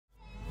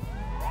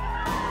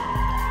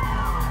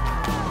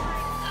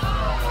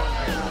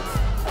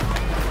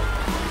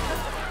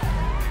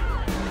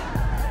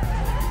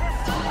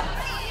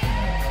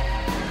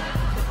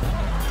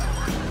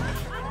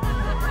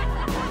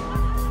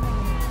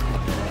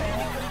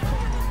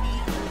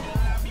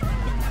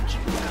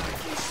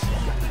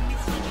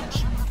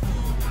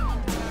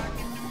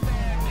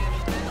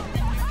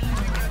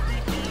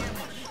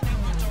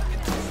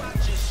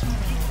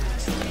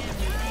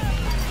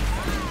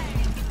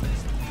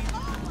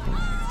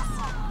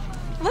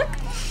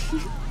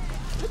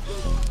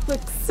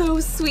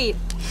sweet.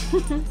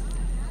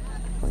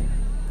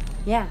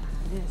 Yeah,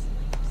 it is.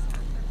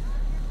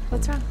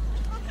 What's wrong?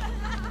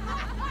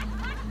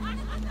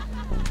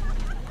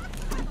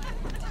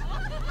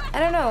 I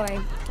don't know.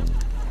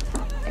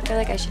 I feel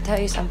like I should tell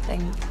you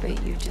something, but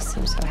you just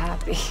seem so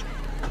happy.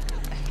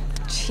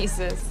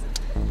 Jesus.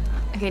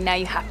 Okay, now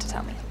you have to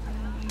tell me.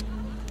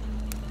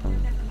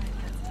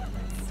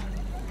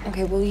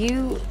 Okay, well,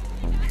 you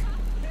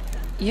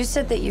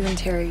said that you and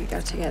Terry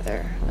got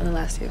together on the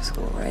last day of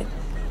school, right?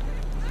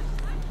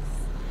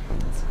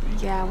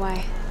 Yeah,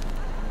 why?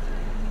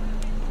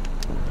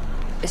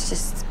 It's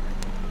just,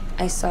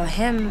 I saw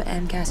him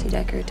and Cassie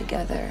Decker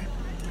together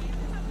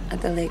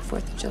at the late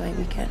 4th of July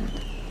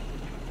weekend.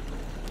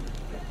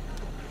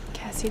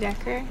 Cassie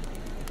Decker?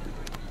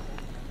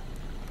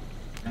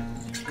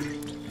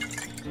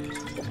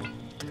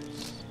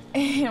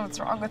 What's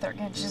wrong with her?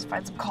 Can't you just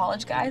find some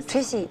college guys?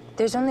 Tracy,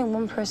 there's only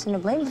one person to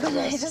blame for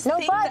this. I just no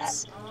think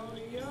buts.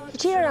 He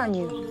cheated on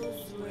you.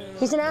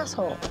 He's an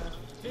asshole.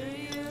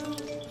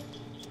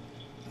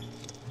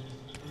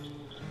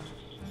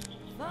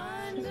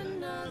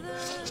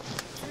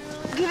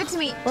 Give it to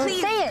me, Well,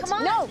 please. say it. Come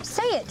on. No,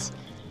 say it.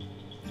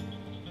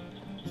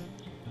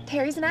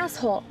 Terry's an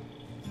asshole.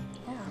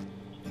 Yeah.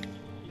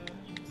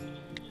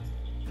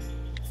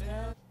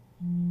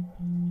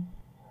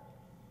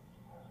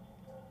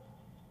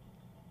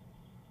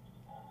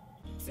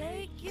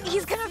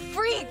 He's gonna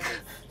freak.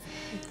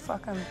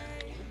 Fuck him.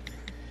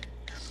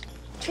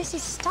 Tracy,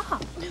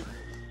 stop.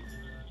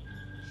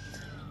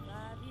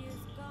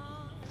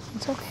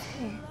 It's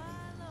okay.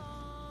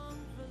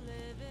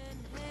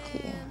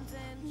 Yeah.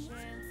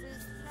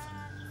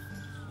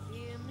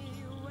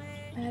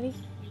 Maddy?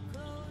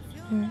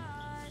 Hmm?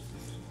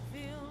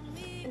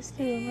 Is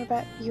the rumor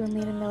about you and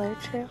Lena Miller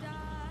true?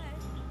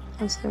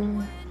 What's the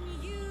rumor?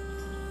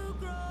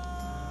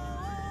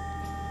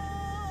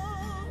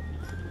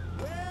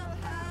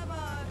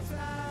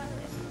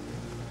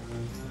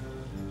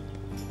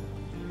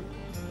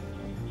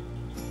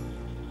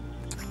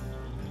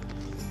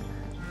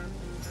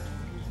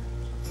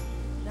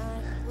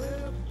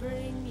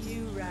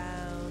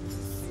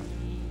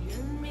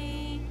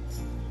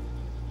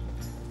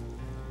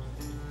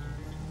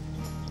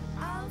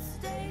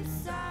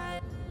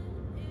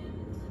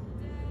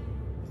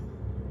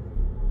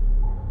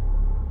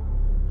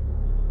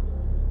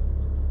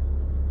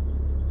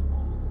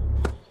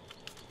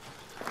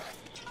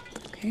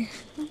 Okay.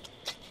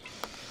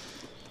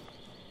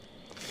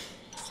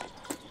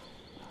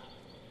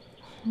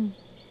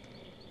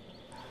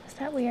 Is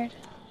that weird?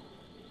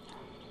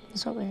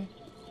 It's not weird.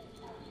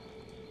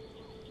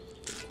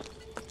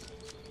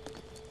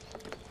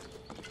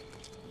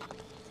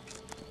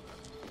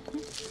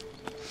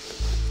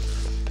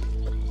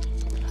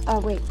 Oh,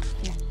 wait.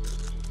 Here.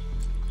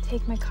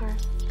 Take my car.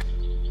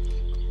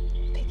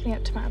 Pick me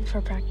up tomorrow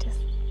before practice.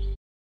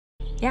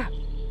 Yeah.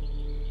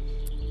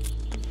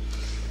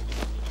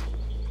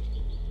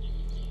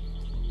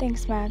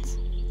 Thanks, Mads.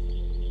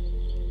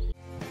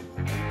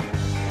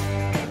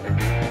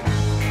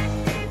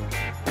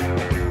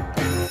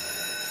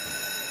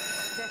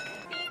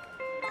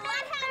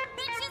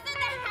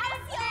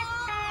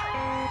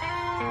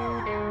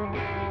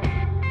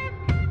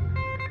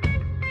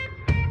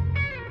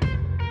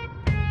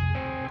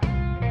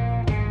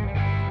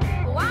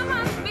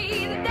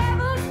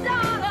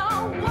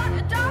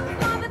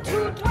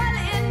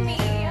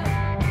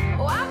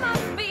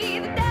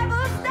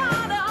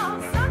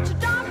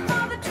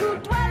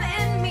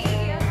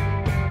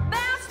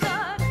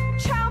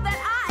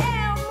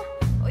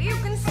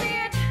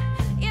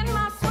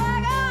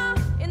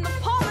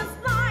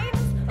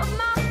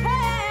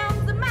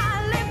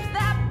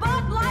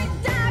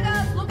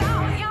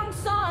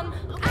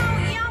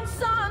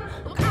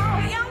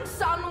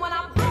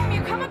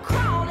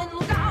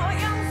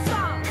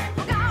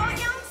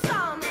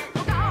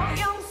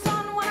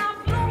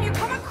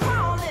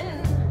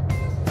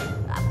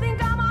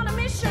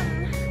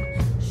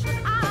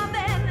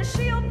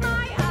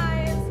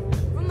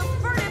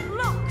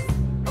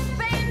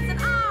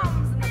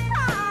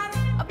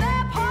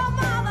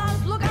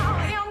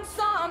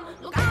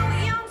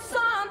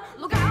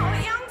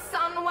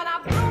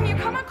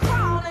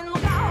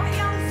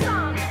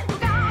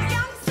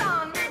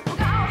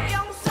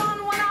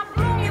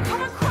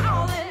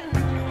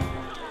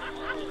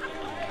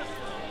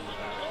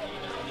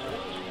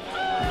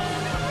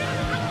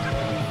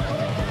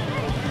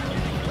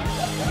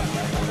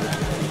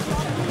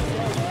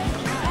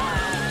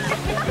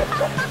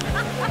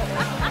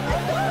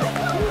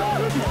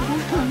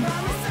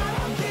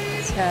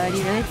 So, do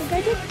you really think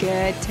I did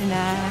good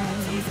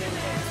tonight?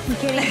 I'm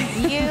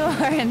kidding. You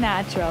are a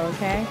natural,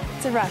 okay?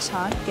 It's a rush,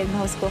 huh? Getting the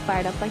whole school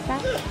fired up like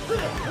that?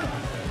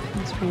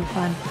 It's pretty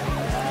fun.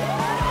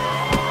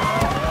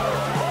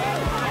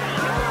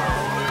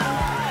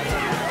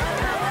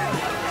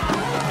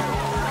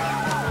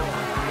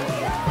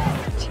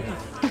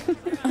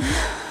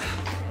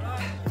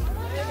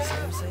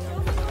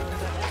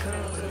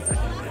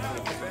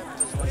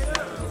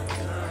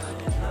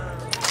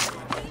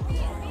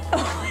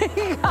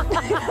 Oh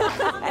my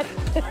God.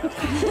 Here.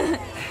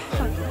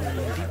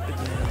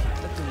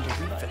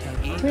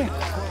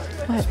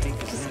 What?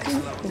 Just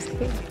come. Just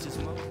here.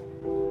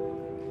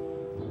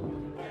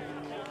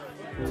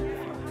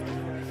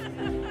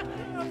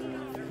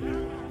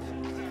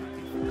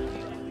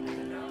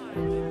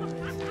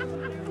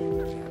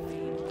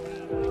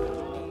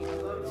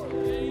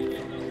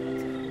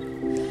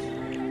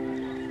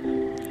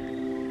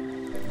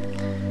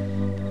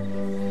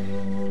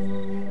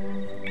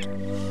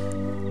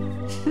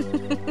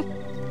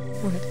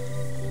 What?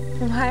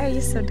 Why are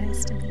you so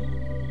nice to me?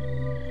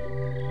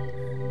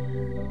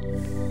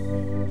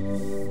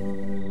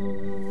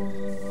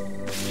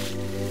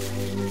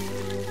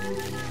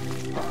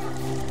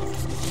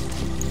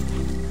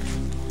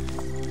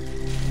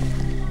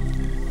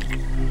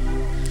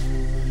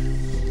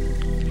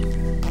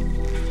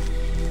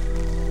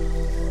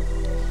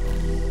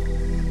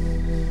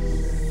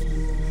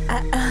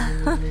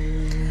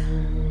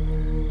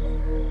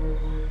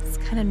 It's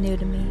kind of new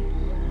to me.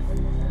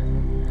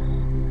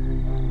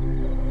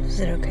 Is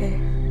it okay?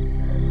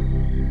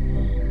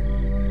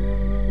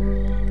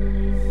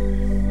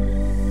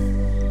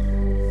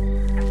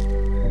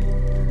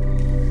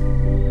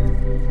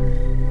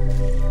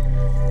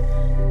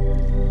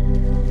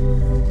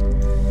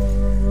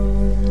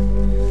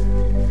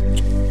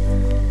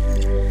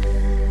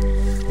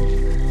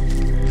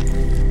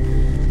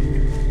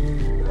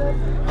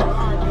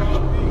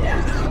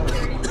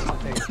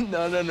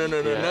 No, not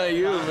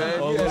you, man.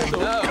 No,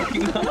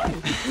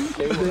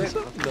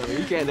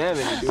 you can't have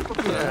any, dude.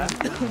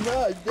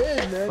 No, I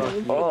did,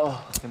 man.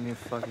 Oh, give me a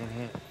fucking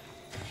hint.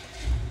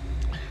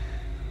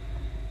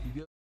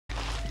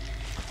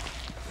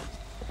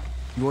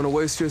 You want to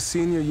waste your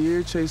senior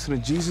year chasing a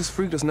Jesus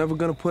freak that's never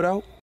gonna put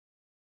out?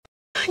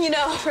 You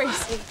know,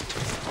 Tracy,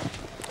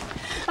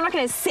 I'm not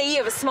gonna say you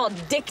have a small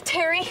dick,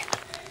 Terry,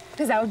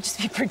 because that would just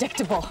be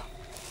predictable.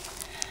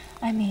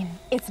 I mean,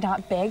 it's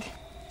not big,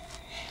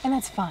 and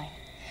that's fine.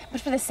 But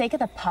for the sake of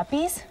the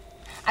puppies,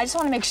 I just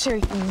want to make sure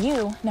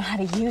you know how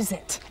to use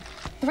it.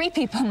 3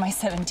 people in my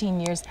 17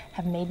 years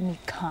have made me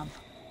come.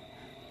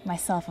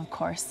 Myself, of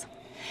course.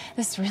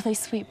 This really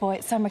sweet boy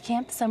at summer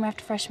camp, the summer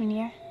after freshman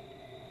year.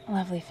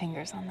 Lovely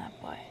fingers on that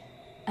boy.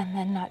 And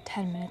then not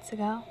 10 minutes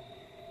ago,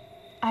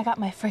 I got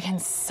my friggin'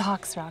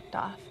 socks rocked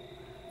off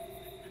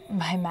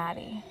by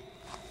Maddy.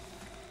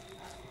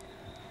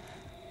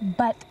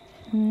 But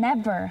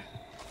never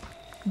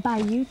by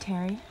you,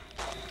 Terry.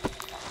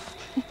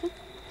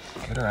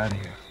 Get her out of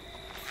here.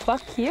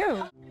 Fuck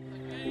you.